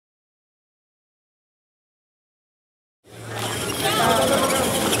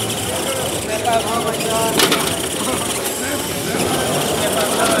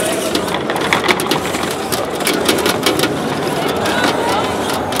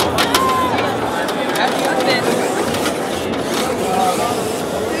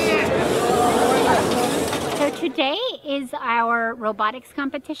Today is our robotics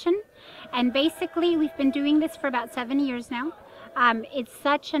competition, and basically we've been doing this for about 7 years now. It's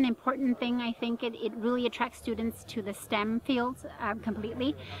such an important thing. I think it really attracts students to the STEM fields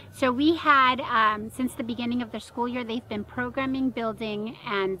completely. So we had, since the beginning of their school year, they've been programming, building,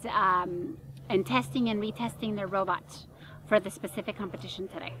 and testing and retesting their robots for the specific competition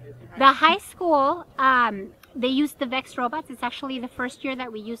today. The high school, they used the VEX robots. It's actually the first year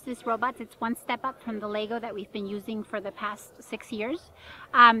that we use this robot. It's one step up from the Lego that we've been using for the past 6 years.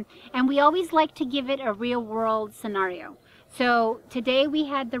 And we always like to give it a real world scenario. So today we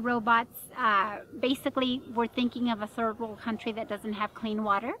had the robots, basically we're thinking of a third world country that doesn't have clean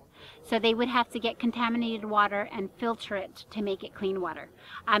water. So they would have to get contaminated water and filter it to make it clean water.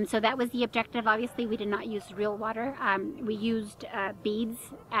 So that was the objective. Obviously we did not use real water. We used beads,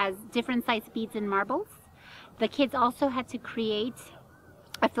 as different size beads and marbles. The kids also had to create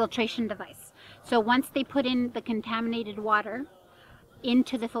a filtration device. So once they put in the contaminated water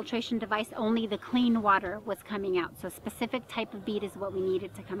into the filtration device, only the clean water was coming out. So a specific type of bead is what we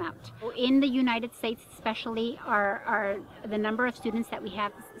needed to come out. In the United States especially, the number of students that we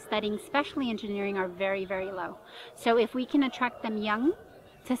have studying specialty engineering are very, very low. So if we can attract them young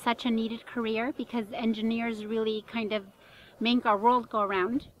to such a needed career, because engineers really kind of make our world go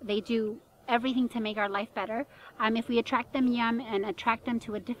around, they do everything to make our life better. If we attract them young and attract them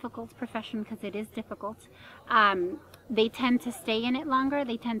to a difficult profession, because it is difficult, they tend to stay in it longer,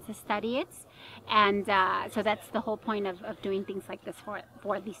 they tend to study it, and so that's the whole point of doing things like this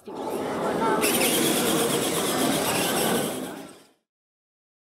for these students.